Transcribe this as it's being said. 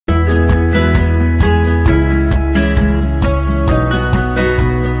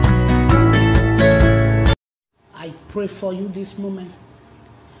pray for you this moment.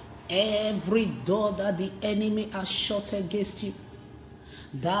 Every door that the enemy has shut against you,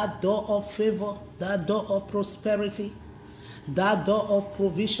 that door of favor, that door of prosperity, that door of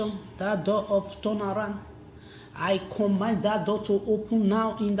provision, that door of turnaround, I command that door to open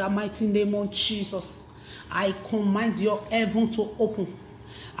now in the mighty name of Jesus. I command your heaven to open.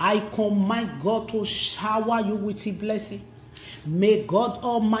 I command God to shower you with a blessing. May God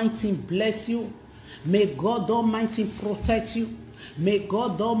Almighty bless you. May God Almighty protect you. May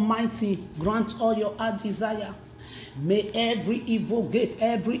God Almighty grant all your heart desire. May every evil gate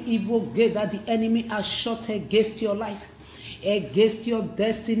that the enemy has shut against your life, against your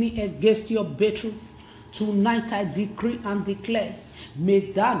destiny, against your breakthrough, tonight I decree and declare,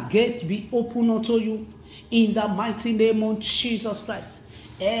 may that gate be open unto you in the mighty name of Jesus Christ.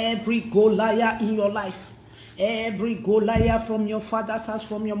 Every Goliath in your life, every Goliath from your father's house,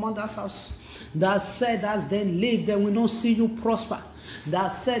 from your mother's house, that said as they live, they will not see you prosper. That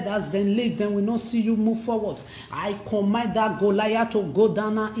said as they live, they will not see you move forward. I command that Goliath to go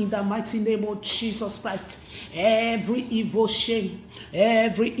down now in the mighty name of Jesus Christ. Every evil shame,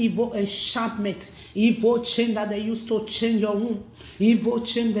 every evil enchantment, evil chain that they used to chain your womb, evil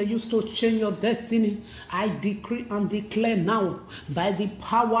chain they used to chain your destiny, I decree and declare now by the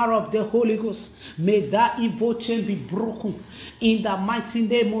power of the Holy Ghost, may that evil chain be broken in the mighty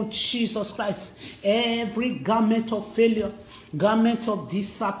name of Jesus Christ. Every garment of failure, garment of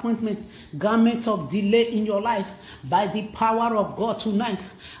disappointment, garment of delay in your life, by the power of God tonight,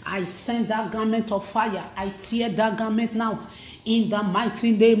 I send that garment of fire. I tear that garment now in the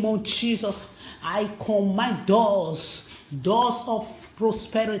mighty name of Jesus. I command doors of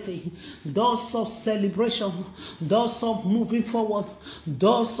prosperity, doors of celebration, doors of moving forward,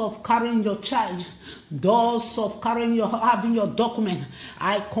 doors of carrying your child, doors of having your document.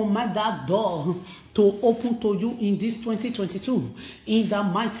 I command that door to open to you in this 2022 in the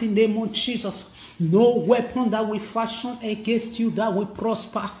mighty name of Jesus. No weapon that will fashion against you that will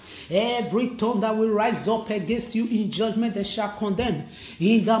prosper. Every tongue that will rise up against you in judgment they shall condemn.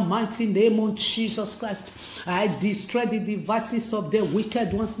 In the mighty name of Jesus Christ, I destroy the devices of the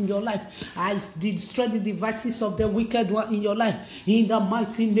wicked ones in your life. I destroy the devices of the wicked one in your life. In the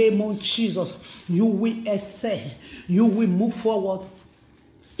mighty name of Jesus, you will excel. You will move forward.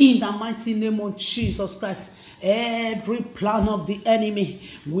 In the mighty name of Jesus Christ, every plan of the enemy,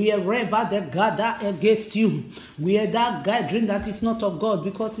 wherever they gather against you, where that gathering that is not of God,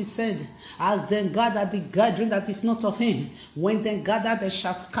 because he said, as they gather, the gathering that is not of him, when they gather, they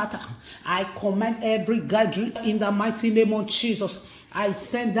shall scatter. I command every gathering in the mighty name of Jesus. I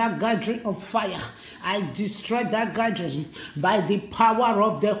send that gathering on fire. I destroy that gathering by the power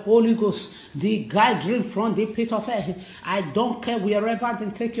of the Holy Ghost. The gathering from the pit of hell. I don't care wherever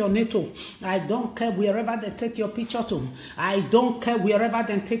they take your name to. I don't care wherever they take your picture to. I don't care wherever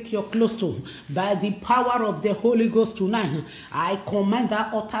they take your clothes to. By the power of the Holy Ghost tonight, I command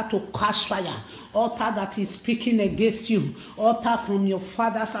that altar to catch fire. Altar that is speaking against you. Altar from your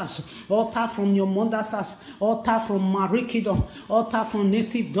father's house. Altar from your mother's house. Altar from Marie Kingdom. Altar from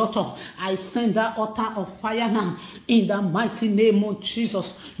native daughter. I send that altar of fire now in the mighty name of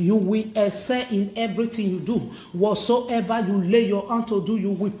Jesus. You will excel in everything you do. Whatsoever you lay your hand to do,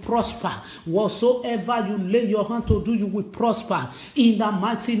 you will prosper. Whatsoever you lay your hand to do, you will prosper in the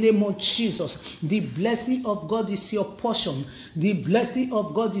mighty name of Jesus. The blessing of God is your portion. The blessing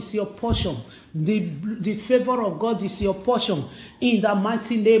of God is your portion. The favor of God is your portion in the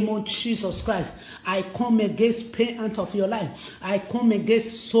mighty name of Jesus Christ. I come against pain out of your life. I come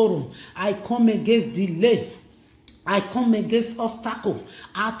against sorrow. I come against delay. I come against obstacle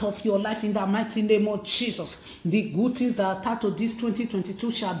out of your life in the mighty name of Jesus. The good things that attach to this 2022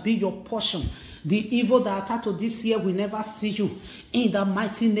 shall be your portion. The evil that attach to this year will never see you. In the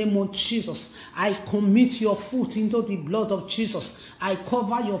mighty name of Jesus, I commit your foot into the blood of Jesus. I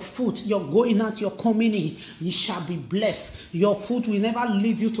cover your foot, your going out, your coming in. You shall be blessed. Your foot will never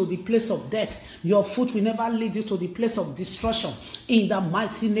lead you to the place of death. Your foot will never lead you to the place of destruction. In the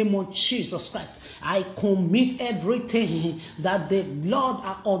mighty name of Jesus Christ, I commit everything that the Lord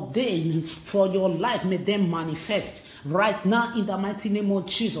has ordained for your life, may them manifest right now in the mighty name of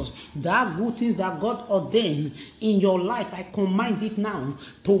Jesus. That good things that God ordained in your life, I command it now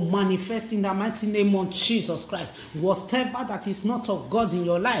to manifest in the mighty name of Jesus Christ. Whatever that is not of God in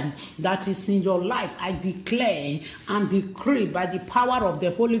your life, that is in your life, I declare and decree by the power of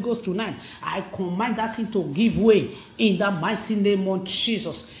the Holy Ghost tonight, I command that thing to give way in the mighty name of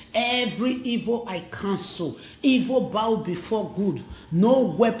Jesus. Every evil I cancel. Evil bow before good. No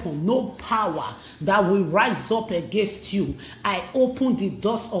weapon, no power that will rise up against you. I open the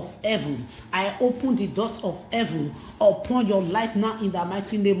doors of heaven. I I open the doors of heaven upon your life now in the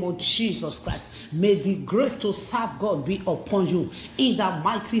mighty name of Jesus Christ. May the grace to serve God be upon you in the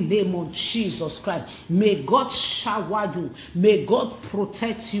mighty name of Jesus Christ. May God shower you. May God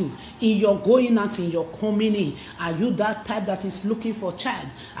protect you in your going out, in your coming in. Are you that type that is looking for a child?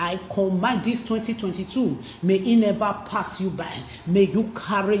 I command this 2022. May it never pass you by. May you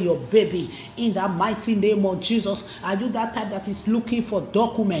carry your baby in the mighty name of Jesus. Are you that type that is looking for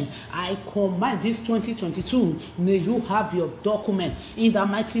document? I command this 2022. May you have your document in the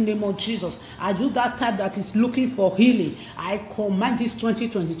mighty name of Jesus. Are you that type that is looking for healing? I command this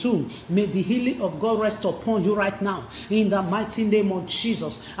 2022. May the healing of God rest upon you right now in the mighty name of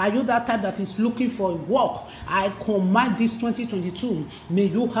Jesus. Are you that type that is looking for work? I command this 2022. May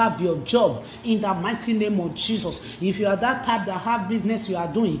you have your job in the mighty name of Jesus. If you are that type that have business you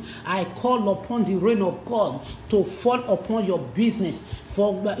are doing, I call upon the rain of God to fall upon your business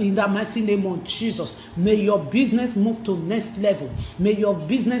in the mighty name of Jesus. May your business move to next level. May your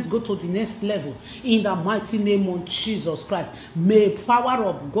business go to the next level in the mighty name of Jesus Christ. May power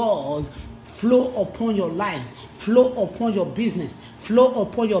of God flow upon your life, flow upon your business, flow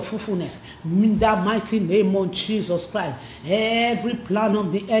upon your fruitfulness in the mighty name of Jesus Christ. Every plan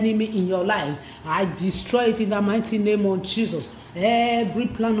of the enemy in your life, I destroy it in the mighty name of Jesus. Every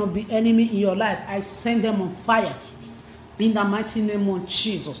plan of the enemy in your life, I send them on fire in the mighty name of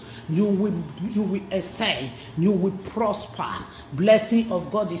Jesus. You will excel, you will prosper. Blessing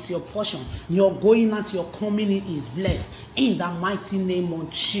of God is your portion. Your going out, your coming in is blessed in the mighty name of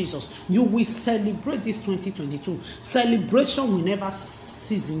Jesus. You will celebrate this 2022. Celebration will never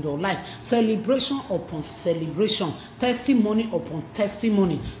cease in your life. Celebration upon celebration, testimony upon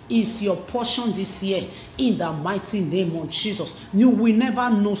testimony is your portion this year in the mighty name of Jesus. You will never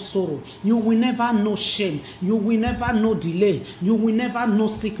know sorrow. You will never know shame. You will never know delay. You will never know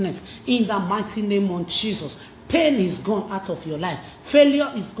sickness in the mighty name of Jesus. Pain is gone out of your life.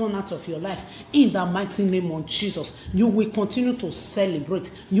 Failure is gone out of your life in the mighty name of Jesus. You will continue to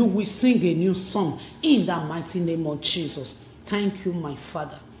celebrate. You will sing a new song in the mighty name of Jesus. Thank you, my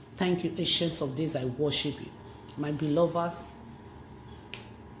Father. Thank you, Ancients of Days. I worship you. My beloveds,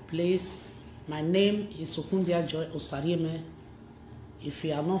 please, my name is Okundia Joy Osariemen. If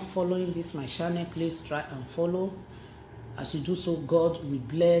you are not following this, my channel, please try and follow. As you do so, God will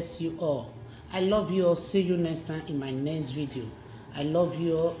bless you all. I love you all. See you next time in my next video. I love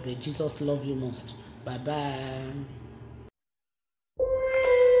you all, but Jesus loves you most. Bye-bye.